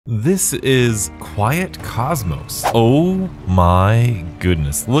This is Quiet Cosmos. Oh my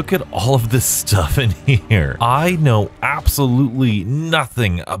goodness. Look at all of this stuff in here. I know absolutely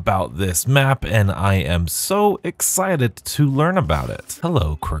nothing about this map and I am so excited to learn about it.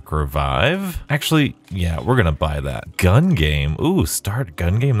 Hello, Quick Revive. Actually, yeah, we're gonna buy that. Gun game. Ooh, start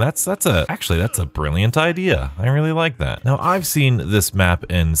gun game. That's a brilliant idea. I really like that. Now, I've seen this map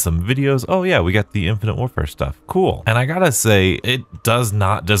in some videos. Oh yeah, we got the Infinite Warfare stuff. Cool. And I gotta say, it does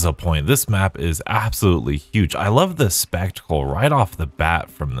not disappoint. This map is absolutely huge. I love the spectacle right off the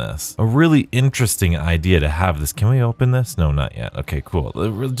bat from this. A really interesting idea to have this. Can we open this? No, not yet. Okay,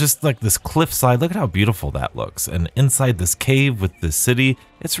 cool. Just like this cliffside. Look at how beautiful that looks. And inside this cave with this city,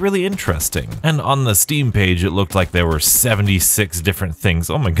 it's really interesting. And on the Steam page, it looked like there were 76 different things.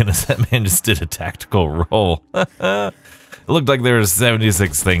 Oh my goodness, that man just did a tactical roll. It looked like there were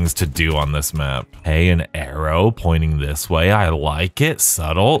 76 things to do on this map. Hey, an arrow pointing this way. I like it.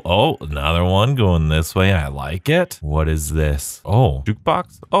 Subtle. Oh, another one going this way. I like it. What is this? Oh,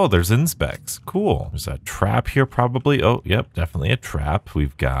 jukebox? Oh, there's inspects. Cool. There's a trap here probably. Oh, yep, definitely a trap.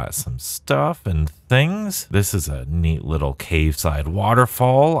 We've got some stuff and things. This is a neat little cave side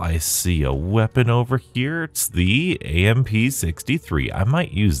waterfall. I see a weapon over here. It's the AMP-63. I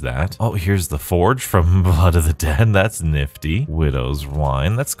might use that. Oh, here's the forge from Blood of the Dead. That's nifty. Widow's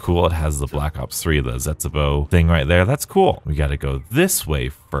Wine. That's cool. It has the Black Ops 3, the Zetsubo thing right there. That's cool. We got to go this way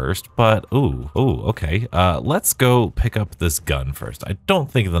first, but okay. Let's go pick up this gun first. I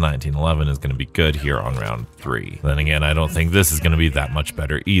don't think the 1911 is going to be good here on round 3. Then again, I don't think this is going to be that much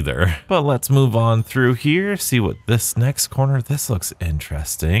better either. But let's move on through here, see what this next corner, this looks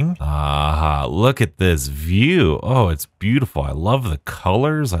interesting. Aha, look at this view. Oh, it's beautiful. I love the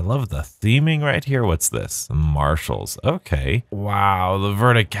colors. I love the theming right here. What's this? The Marshalls. Okay. Wow, the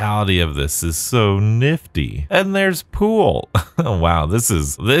verticality of this is so nifty. And there's pool. Wow, this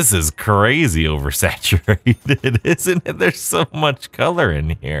is crazy oversaturated, isn't it? There's so much color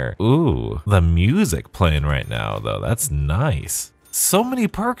in here. Ooh, the music playing right now though. That's nice. So many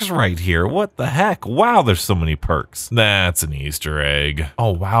perks right here. What the heck? Wow, there's so many perks. That's an Easter egg.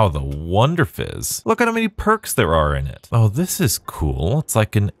 Oh, wow, the Wonder Fizz. Look at how many perks there are in it. Oh, this is cool. It's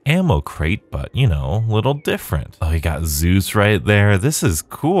like an ammo crate, but, you know, a little different. Oh, you got Zeus right there. This is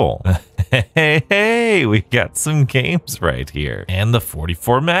cool. Hey, we got some games right here. And the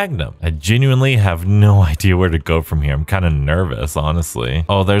 44 Magnum. I genuinely have no idea where to go from here. I'm kind of nervous, honestly.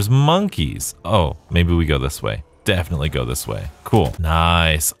 Oh, there's monkeys. Oh, maybe we go this way. Definitely go this way. Cool.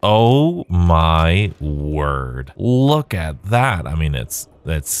 Nice. Oh my word. Look at that. I mean,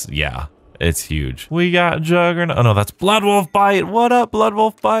 yeah. It's huge. We got Juggernaut. Oh no, that's Blood Wolf Bite. What up, Blood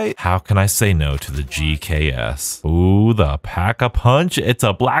Wolf Bite? How can I say no to the GKS? Ooh, the Pack-a-Punch. It's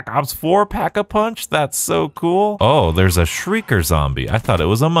a Black Ops 4 Pack-a-Punch. That's so cool. Oh, there's a Shrieker zombie. I thought it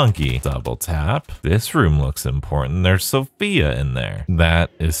was a monkey. Double tap. This room looks important. There's Sophia in there. That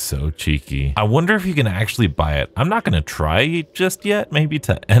is so cheeky. I wonder if you can actually buy it. I'm not gonna try just yet, maybe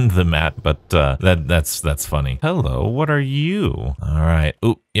to end the map, but that's funny. Hello, what are you? All right.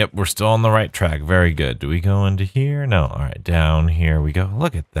 Ooh, yep, we're still on the right track. Very good. Do we go into here? No. All right, down here we go.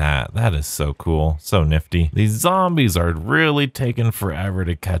 Look at that. That is so cool. So nifty. These zombies are really taking forever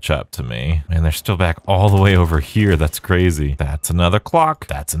to catch up to me. And they're still back all the way over here. That's crazy. That's another clock.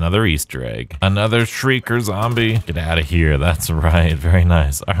 That's another Easter egg. Another Shrieker zombie. Get out of here. That's right. Very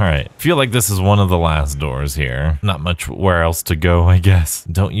nice. All right. Feel like this is one of the last doors here. Not much where else to go, I guess.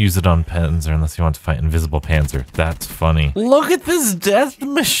 Don't use it on Panzer unless you want to fight Invisible Panzer. That's funny. Look at this death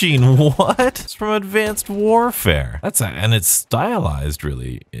machine. What? It's from Advanced Warfare. And it's stylized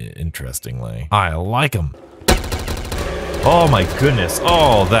really interestingly. I like them. Oh my goodness.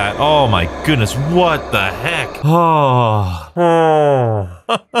 Oh my goodness. What the heck?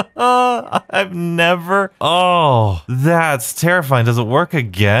 I've never. Oh, that's terrifying. Does it work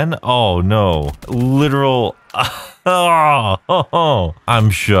again? Oh no. Literal. I'm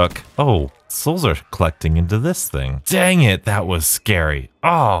shook. Oh. Souls are collecting into this thing. Dang it, that was scary.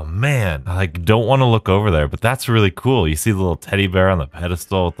 Oh man, I don't want to look over there, but that's really cool. You see the little teddy bear on the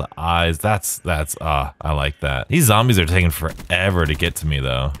pedestal with the eyes. I like that. These zombies are taking forever to get to me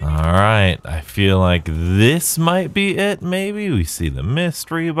though. All right, I feel like this might be it. Maybe we see the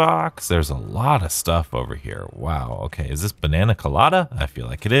mystery box. There's a lot of stuff over here. Wow, okay, is this banana colada? I feel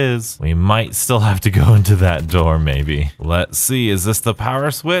like it is. We might still have to go into that door maybe. Let's see, is this the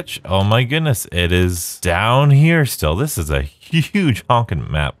power switch? Oh my goodness, it is down here still. This is a huge honking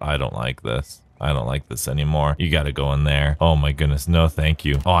map. I don't like this. I don't like this anymore. You gotta go in there. Oh my goodness, no thank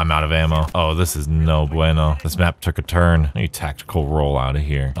you. Oh, I'm out of ammo. Oh, this is no bueno. This map took a turn. You tactical roll out of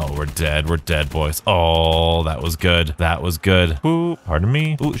here. Oh, we're dead. We're dead, boys. Oh, that was good. That was good. Ooh, pardon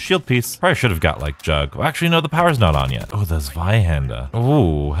me. Ooh, shield piece. Probably should have got like Jug. Well, actually, no, the power's not on yet. Oh, that's Zweihander.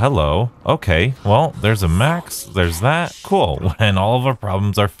 Ooh, hello. Okay, well, there's a max. There's that. Cool. And all of our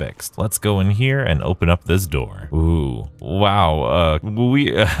problems are fixed. Let's go in here and open up this door. Ooh, wow.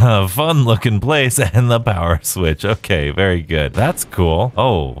 Fun looking place and the power switch. Okay, very good. That's cool.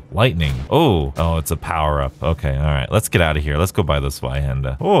 Oh, lightning. Oh, it's a power up. Okay, all right. Let's get out of here. Let's go buy the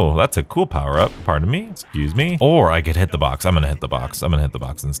Zweihander. Oh, that's a cool power up. Pardon me. Excuse me. Or I could hit the box. I'm gonna hit the box. I'm gonna hit the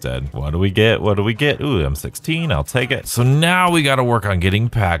box instead. What do we get? What do we get? Ooh, I'm 16. I'll take it. So now we gotta work on getting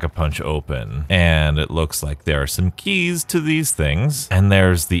Pack-a-Punch open. And it looks like there are some keys to these things. And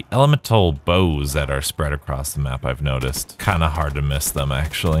there's the elemental bows that are spread across the map, I've noticed. Kind of hard to miss them,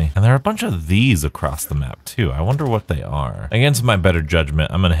 actually. And there are a bunch of these across the map, too. I wonder what they are. Against my better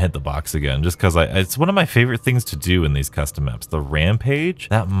judgment, I'm gonna hit the box again, just because it's one of my favorite things to do in these custom maps. The rampage,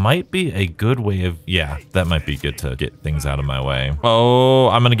 that might be a good way of, yeah, that might be good to get things out of my way. Oh,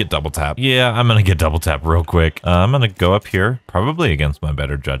 I'm gonna get double tap. Yeah, I'm gonna get double tap real quick. I'm gonna go up here, probably against my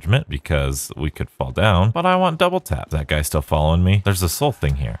better judgment, because we could fall down, but I want double tap. That guy's still following me. There's a soul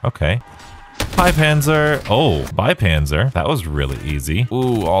thing here. Okay. Bye, Panzer. Oh, bye, Panzer. That was really easy.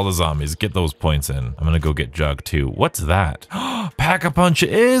 Ooh, all the zombies. Get those points in. I'm gonna go get Jug, too. What's that? Pack-a-Punch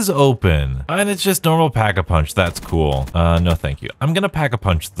is open. And it's just normal Pack-a-Punch. That's cool. No, thank you. I'm gonna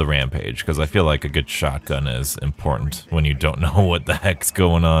Pack-a-Punch the Rampage, because I feel like a good shotgun is important when you don't know what the heck's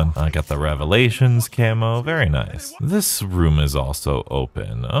going on. I got the Revelations camo. Very nice. This room is also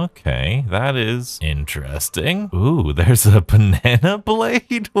open. Okay, that is interesting. Ooh, there's a banana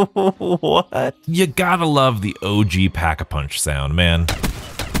blade. What? You gotta love the OG Pack-a-Punch sound, man.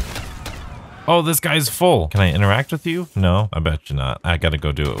 Oh, this guy's full. Can I interact with you? No, I bet you not. I gotta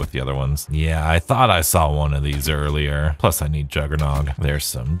go do it with the other ones. Yeah, I thought I saw one of these earlier. Plus, I need Juggernog. There's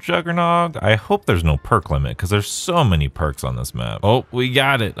some Juggernog. I hope there's no perk limit, because there's so many perks on this map. Oh, we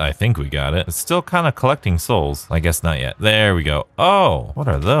got it. I think we got it. It's still kind of collecting souls. I guess not yet. There we go. Oh, what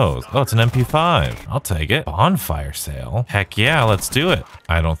are those? Oh, it's an MP5. I'll take it. Bonfire sale. Heck yeah, let's do it.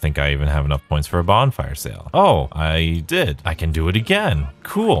 I don't think I even have enough points for a bonfire sale. Oh, I did. I can do it again.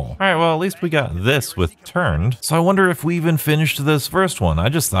 Cool. All right, well, at least we got this with turned. So I wonder if we even finished this first one. I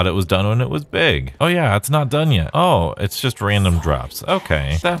just thought it was done when it was big. Oh yeah, it's not done yet. Oh, it's just random drops.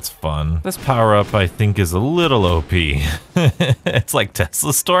 Okay, that's fun. This power up I think is a little OP. It's like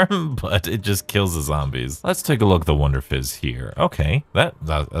Tesla Storm, but it just kills the zombies. Let's take a look at the Wonder Fizz here. Okay,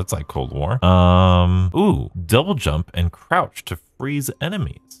 that's like Cold War. Ooh, double jump and crouch to freeze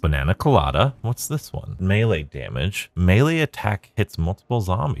enemies. Banana Colada. What's this one? Melee damage. Melee attack hits multiple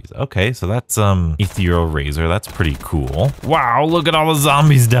zombies. Okay, so that's Ethereal Razor. That's pretty cool. Wow, look at all the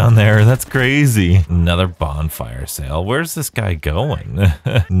zombies down there. That's crazy. Another bonfire sale. Where's this guy going?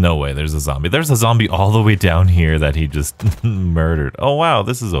 No way, there's a zombie. There's a zombie all the way down here that he just murdered. Oh wow,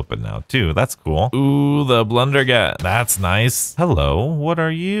 this is open now too. That's cool. Ooh, the Blundergat. That's nice. Hello, what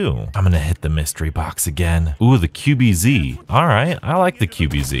are you? I'm gonna hit the mystery box again. Ooh, the QBZ. All right. I like the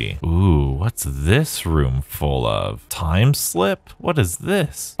QBZ. Ooh, what's this room full of? Time slip? What is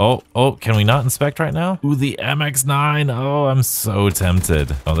this? Oh, can we not inspect right now? Ooh, the MX-9. Oh, I'm so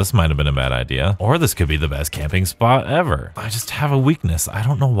tempted. Oh, this might have been a bad idea. Or this could be the best camping spot ever. I just have a weakness. I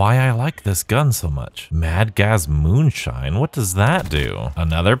don't know why I like this gun so much. Mad Gas Moonshine. What does that do?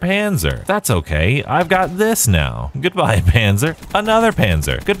 Another Panzer. That's okay. I've got this now. Goodbye, Panzer. Another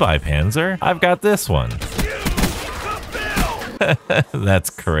Panzer. Goodbye, Panzer. I've got this one. That's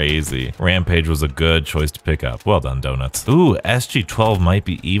crazy. Rampage was a good choice to pick up. Well done, Donuts. Ooh, SG-12 might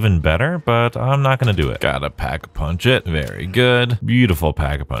be even better, but I'm not gonna do it. Gotta Pack-a-Punch it. Very good. Beautiful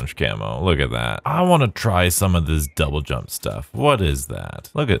Pack-a-Punch camo. Look at that. I want to try some of this double jump stuff. What is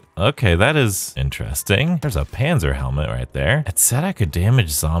that? Look at, okay, that is interesting. There's a Panzer helmet right there. It said I could damage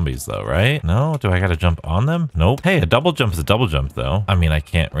zombies though, right? No? Do I gotta jump on them? Nope. Hey, a double jump is a double jump though. I mean, I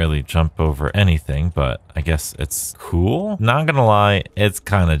can't really jump over anything, but I guess it's cool. Not gonna lie, it's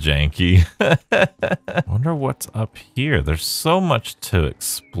kind of janky. Wonder what's up here. There's so much to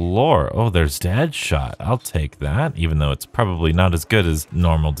explore. Oh, there's Deadshot. I'll take that, even though it's probably not as good as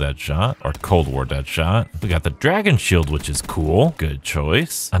normal Deadshot or Cold War Deadshot. We got the Dragon Shield, which is cool. Good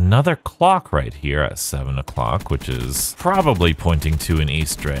choice. Another clock right here at 7 o'clock, which is probably pointing to an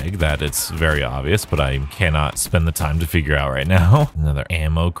Easter egg that it's very obvious, but I cannot spend the time to figure out right now. Another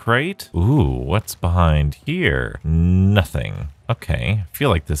ammo crate. Ooh, what's behind here? Nothing. Okay, I feel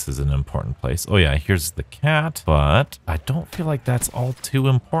like this is an important place. Oh yeah, here's the cat, but I don't feel like that's all too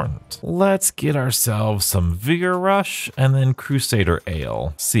important. Let's get ourselves some Vigor Rush and then Crusader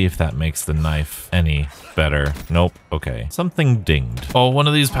Ale. See if that makes the knife any better. Nope. Okay. Something dinged. Oh, one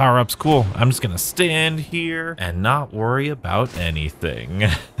of these power-ups. Cool. I'm just gonna stand here and not worry about anything.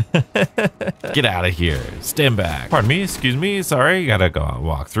 Get out of here. Stand back. Pardon me. Excuse me. Sorry. Gotta go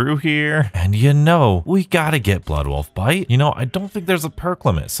walk through here. And you know, we gotta get Bloodwolf Bite. You know, I don't think there's a perk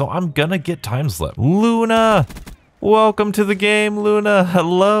limit, so I'm gonna get time slip. Luna! Welcome to the game, Luna.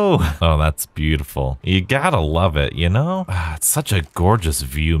 Hello. Oh, that's beautiful. You gotta love it, you know? It's such a gorgeous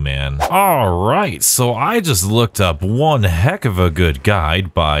view, man. All right, so I just looked up one heck of a good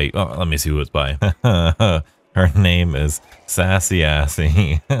guide by, oh, let me see who it's by. Her name is Sassy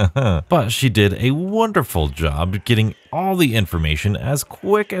Assy. But she did a wonderful job getting all the information as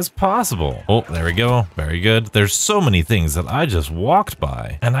quick as possible. Oh, there we go. Very good. There's so many things that I just walked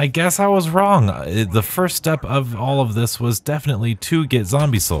by. And I guess I was wrong. The first step of all of this was definitely to get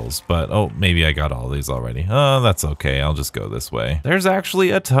zombie souls. But, oh, maybe I got all these already. Oh, that's okay. I'll just go this way. There's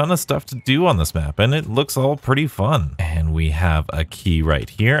actually a ton of stuff to do on this map, and it looks all pretty fun. And we have a key right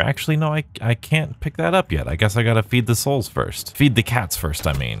here. Actually, no, I can't pick that up yet. I guess I gotta feed the souls first. Feed the cats first,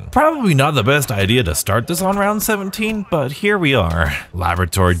 I mean. Probably not the best idea to start this on round 17, but here we are.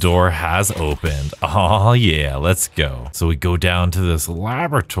 Laboratory door has opened. Oh yeah, let's go. So we go down to this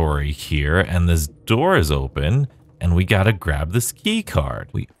laboratory here, and this door is open, and we gotta grab this key card.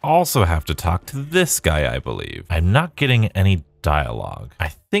 We also have to talk to this guy, I believe. I'm not getting any dialogue. I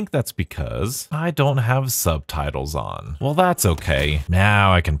think that's because I don't have subtitles on. Well, that's okay.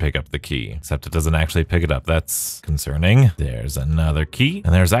 Now I can pick up the key, except it doesn't actually pick it up. That's concerning. There's another key,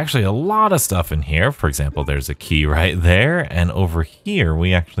 and there's actually a lot of stuff in here. For example, there's a key right there, and over here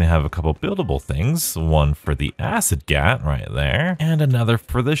we actually have a couple buildable things. One for the acid gat right there, and another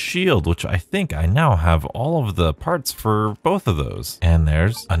for the shield, which I think I now have all of the parts for both of those. And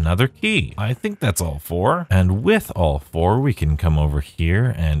there's another key. I think that's all four. And with all four, we can come over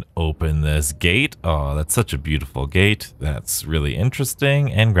here and open this gate. Oh, that's such a beautiful gate. That's really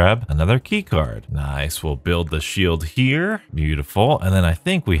interesting. And grab another key card. Nice. We'll build the shield here. Beautiful. And then I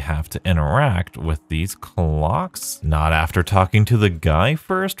think we have to interact with these clocks. Not after talking to the guy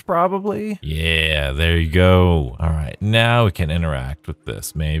first, probably. Yeah, there you go. All right, now we can interact with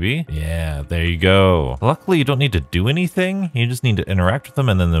this, maybe. Yeah, there you go. Luckily, you don't need to do anything. You just need to interact with them.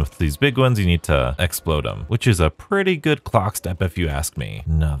 And then with these big ones, you need to explode them, which is a pretty good clock step if you ask me.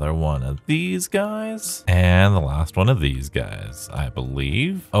 Another one of these guys, and the last one of these guys, I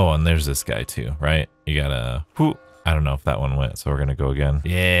believe. Oh, and there's this guy too, right? You gotta, whoo, I don't know if that one went, so we're gonna go again.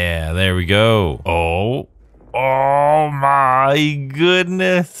 Yeah, there we go. Oh my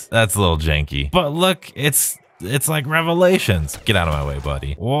goodness. That's a little janky. But look, it's like Revelations. Get out of my way,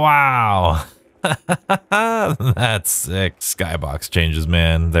 buddy. Wow. That's sick. Skybox changes,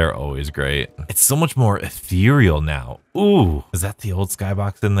 man. They're always great. It's so much more ethereal now. Ooh, is that the old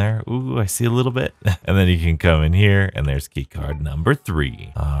skybox in there? Ooh, I see a little bit. And then you can come in here, and there's key card number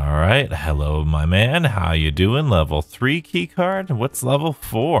 3. All right, hello, my man. How you doing? Level 3 key card. What's level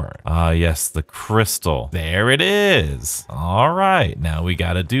 4? Yes, the crystal. There it is. All right, now we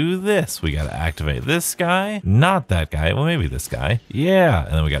gotta do this. We gotta activate this guy. Not that guy. Well, maybe this guy. Yeah,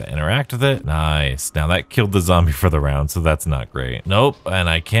 and then we gotta interact with it. Nice. Now that killed the zombie for the round, so that's not great. Nope, and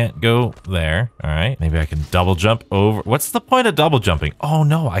I can't go there. All right, maybe I can double jump over. What's the point of double jumping? Oh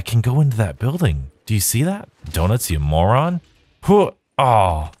no, I can go into that building. Do you see that? Donuts, you moron.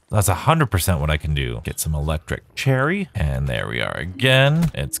 Oh, that's 100% what I can do. Get some electric cherry, and there we are again.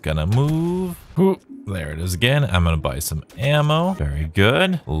 It's gonna move. There it is again. I'm gonna buy some ammo. Very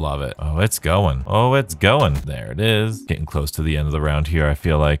good. Love it. Oh, it's going. Oh, it's going. There it is. Getting close to the end of the round here, I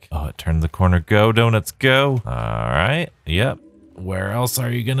feel like. Oh, it turned the corner. Go, Donuts, go. All right. Yep. Where else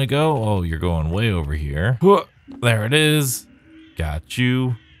are you gonna go? Oh, you're going way over here. There it is. Got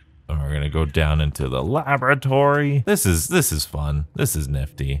you. And we're gonna go down into the laboratory. This is fun. This is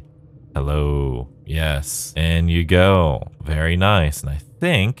nifty. Hello. Yes. In you go. Very nice. And I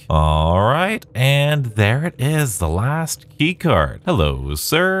think, all right. And there it is, the last key card. Hello,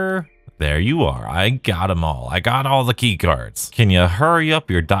 sir. There you are. I got them all. I got all the key cards. Can you hurry up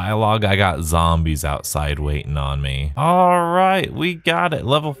your dialogue? I got zombies outside waiting on me. All right, we got it.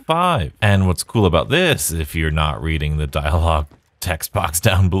 Level 5. And what's cool about this, if you're not reading the dialogue text box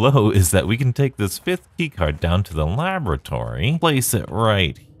down below, is that we can take this 5th key card down to the laboratory, place it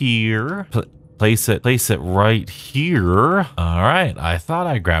right here. Place it right here. All right, I thought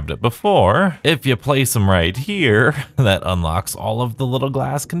I grabbed it before. If you place them right here, that unlocks all of the little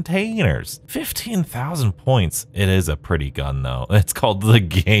glass containers. 15,000 points. It is a pretty gun though. It's called the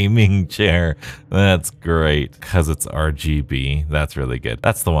gaming chair. That's great because it's RGB. That's really good.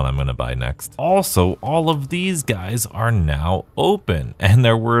 That's the one I'm gonna buy next. Also, all of these guys are now open and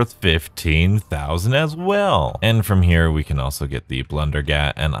they're worth 15,000 as well. And from here, we can also get the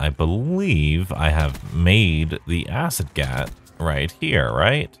Blundergat, and I believe I have made the Acid Gat right here,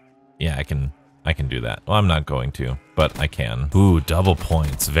 right? Yeah, I can do that. Well, I'm not going to, but I can. Ooh, double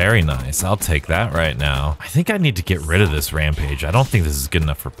points. Very nice. I'll take that right now. I think I need to get rid of this Rampage. I don't think this is good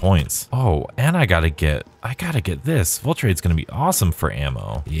enough for points. Oh, and I gotta get this. Full Trade's gonna be awesome for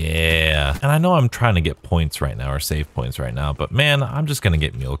ammo. Yeah. And I know I'm trying to get points right now, or save points right now, but man, I'm just gonna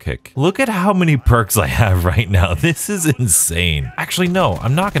get Mule Kick. Look at how many perks I have right now. This is insane. Actually, no,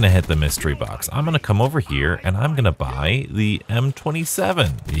 I'm not gonna hit the mystery box. I'm gonna come over here and I'm gonna buy the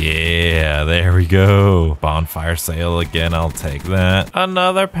M27. Yeah, there we go. Bonfire sale again, I'll take that.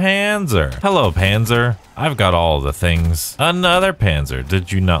 Another Panzer. Hello, Panzer. I've got all the things. Another Panzer.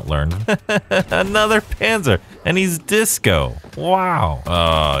 Did you not learn? Another Panzer. And he's disco. Wow.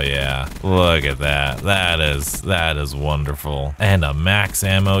 Oh yeah. Look at that. That is wonderful. And a max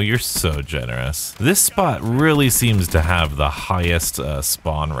ammo. You're so generous. This spot really seems to have the highest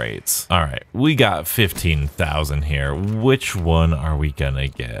spawn rates. All right. We got 15,000 here. Which one are we gonna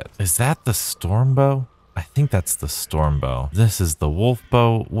get? Is that the Stormbow? I think that's the Stormbow. This is the Wolf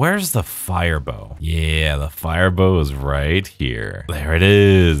Bow. Where's the Fire Bow? Yeah, the Fire Bow is right here. There it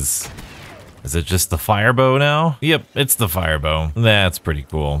is. Is it just the Fire Bow now? Yep, it's the Fire Bow. That's pretty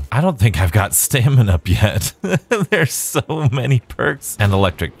cool. I don't think I've got stamina up yet. There's so many perks. And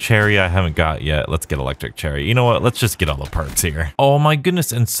Electric Cherry I haven't got yet. Let's get Electric Cherry. You know what? Let's just get all the perks here. Oh my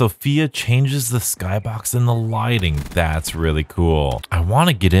goodness, and Sophia changes the skybox and the lighting. That's really cool. I want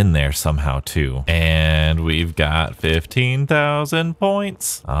to get in there somehow too. And we've got 15,000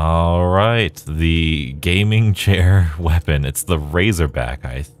 points. All right, the gaming chair weapon. It's the Razorback,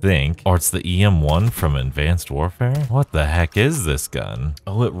 I think. Or it's the EM1 from Advanced Warfare? What the heck is this gun?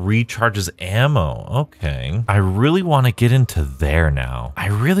 Oh, it recharges ammo. Okay. I really want to get into there now.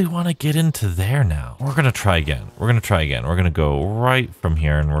 We're gonna try again. We're gonna go right from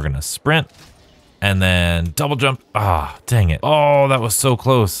here and we're gonna sprint and then double jump. Ah, dang it. Oh, that was so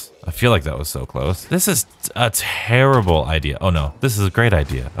close. I feel like that was so close. This is a terrible idea. Oh no, this is a great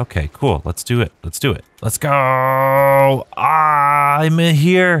idea. Okay, cool. Let's do it. Let's go. Ah, I'm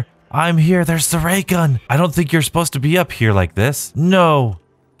here. There's the ray gun. I don't think you're supposed to be up here like this. No.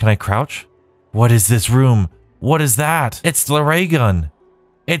 Can I crouch? What is this room? What is that? It's the ray gun.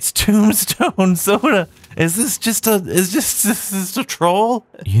 It's Tombstone Soda. Is this just a troll?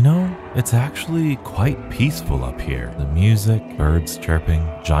 You know, it's actually quite peaceful up here. The music, birds chirping,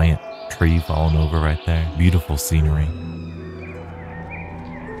 giant tree falling over right there. Beautiful scenery.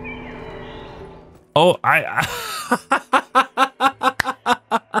 Oh, I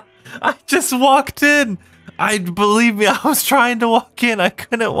just walked in. Believe me, I was trying to walk in. I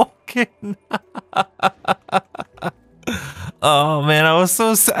couldn't walk in. Oh man, I was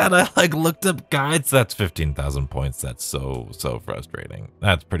so sad. I looked up guides. That's 15,000 points. That's so frustrating.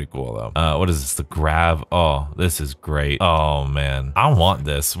 That's pretty cool though. What is this? The Grav. Oh, this is great. Oh man, I want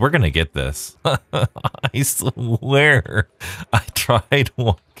this. We're gonna get this. I swear. I tried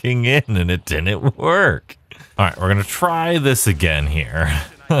walking in and it didn't work. All right, we're gonna try this again here.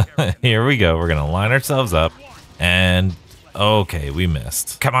 Here we go. We're gonna line ourselves up and okay, we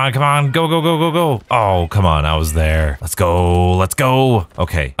missed. Come on, go. Oh, come on, I was there. Let's go.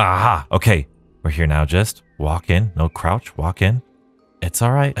 Okay, aha, okay. We're here now, just walk in, no crouch, walk in. It's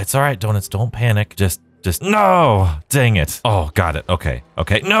all right, Donuts, don't panic. Just, no, dang it. Oh, got it, okay,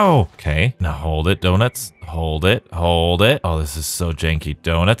 no. Okay, now hold it, Donuts, hold it. Oh, this is so janky,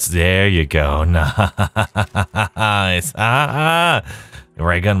 Donuts. There you go, nice,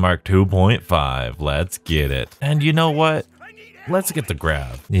 Ray gun mark 2.5, let's get it. And you know what? Let's get the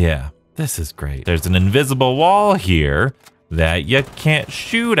Grav. Yeah, this is great. There's an invisible wall here that you can't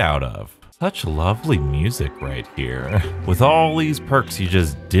shoot out of. Such lovely music right here. With all these perks you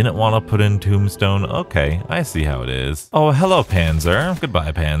just didn't want to put in Tombstone. Okay, I see how it is. Oh, hello, Panzer.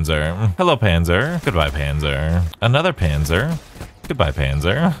 Goodbye, Panzer. Hello, Panzer. Goodbye, Panzer. Another Panzer. Goodbye,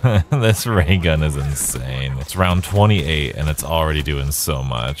 Panzer. This ray gun is insane. It's round 28 and it's already doing so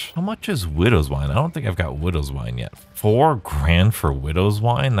much. How much is Widow's Wine? I don't think I've got Widow's Wine yet. 4 grand for Widow's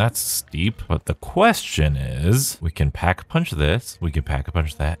Wine? That's steep. But the question is, we can pack a punch this, we can pack a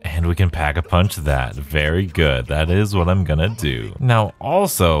punch that, and we can pack a punch that. Very good. That is what I'm gonna do. Now,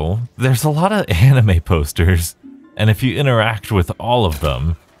 also, there's a lot of anime posters, and if you interact with all of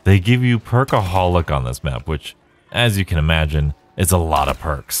them, they give you Perkaholic on this map, which, as you can imagine, is a lot of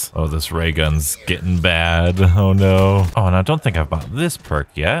perks. Oh, this ray gun's getting bad. Oh no. Oh, and I don't think I've bought this perk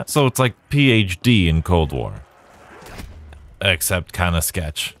yet. So it's like PhD in Cold War. Except kind of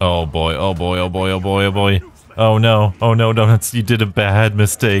sketch. Oh boy, oh boy, oh boy, oh boy, oh boy. Oh no, Donuts, you did a bad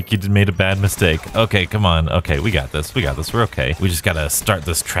mistake. You made a bad mistake. Okay, come on. Okay, we got this, we're okay. We just gotta start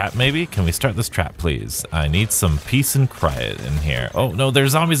this trap maybe? Can we start this trap, please? I need some peace and quiet in here. Oh no,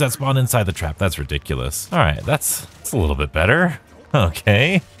 there's zombies that spawn inside the trap. That's ridiculous. All right, that's a little bit better.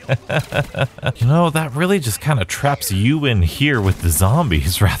 Okay. You know, that really just kind of traps you in here with the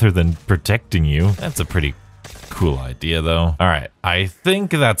zombies rather than protecting you. That's a pretty cool idea though. All right, I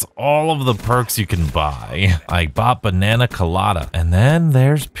think that's all of the perks you can buy. I bought Banana Colada, and then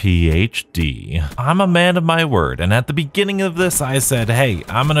there's PhD. I'm a man of my word, and at the beginning of this I said, hey,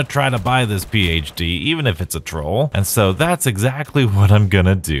 I'm gonna try to buy this PhD even if it's a troll, and so that's exactly what I'm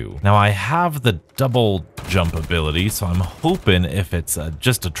gonna do. Now I have the double jump ability, so I'm hoping if it's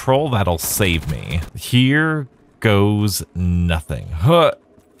just a troll that'll save me. Here goes nothing. Huh.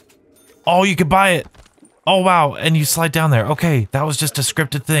 Oh, you can buy it. Oh, wow, and you slide down there. Okay, that was just a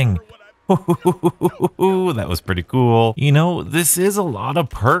scripted thing. That was pretty cool. You know, this is a lot of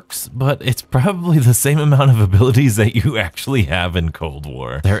perks, but it's probably the same amount of abilities that you actually have in Cold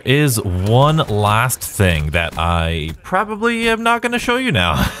War. There is one last thing that I probably am not going to show you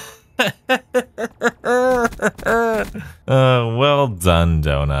now. Well done,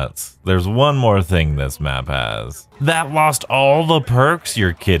 Donuts. There's one more thing this map has. That lost all the perks?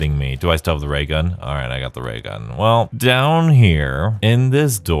 You're kidding me. Do I still have the ray gun? All right, I got the ray gun. Well, down here in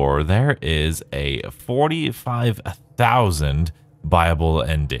this door, there is a 45,000 buyable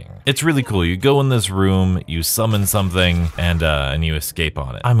ending. It's really cool. You go in this room, you summon something, and you escape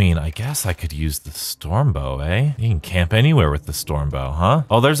on it. I mean, I guess I could use the Stormbow, eh? You can camp anywhere with the Stormbow, huh?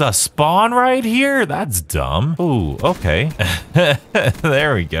 Oh, there's a spawn right here? That's dumb. Ooh, okay.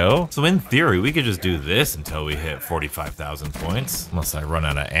 There we go. So in theory, we could just do this until we hit 45,000 points. Unless I run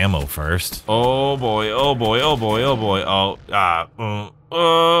out of ammo first. Oh boy, oh boy, oh boy, oh boy.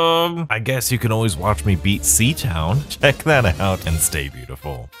 I guess you can always watch me beat Seatown. Check that out and stay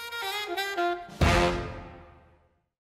beautiful.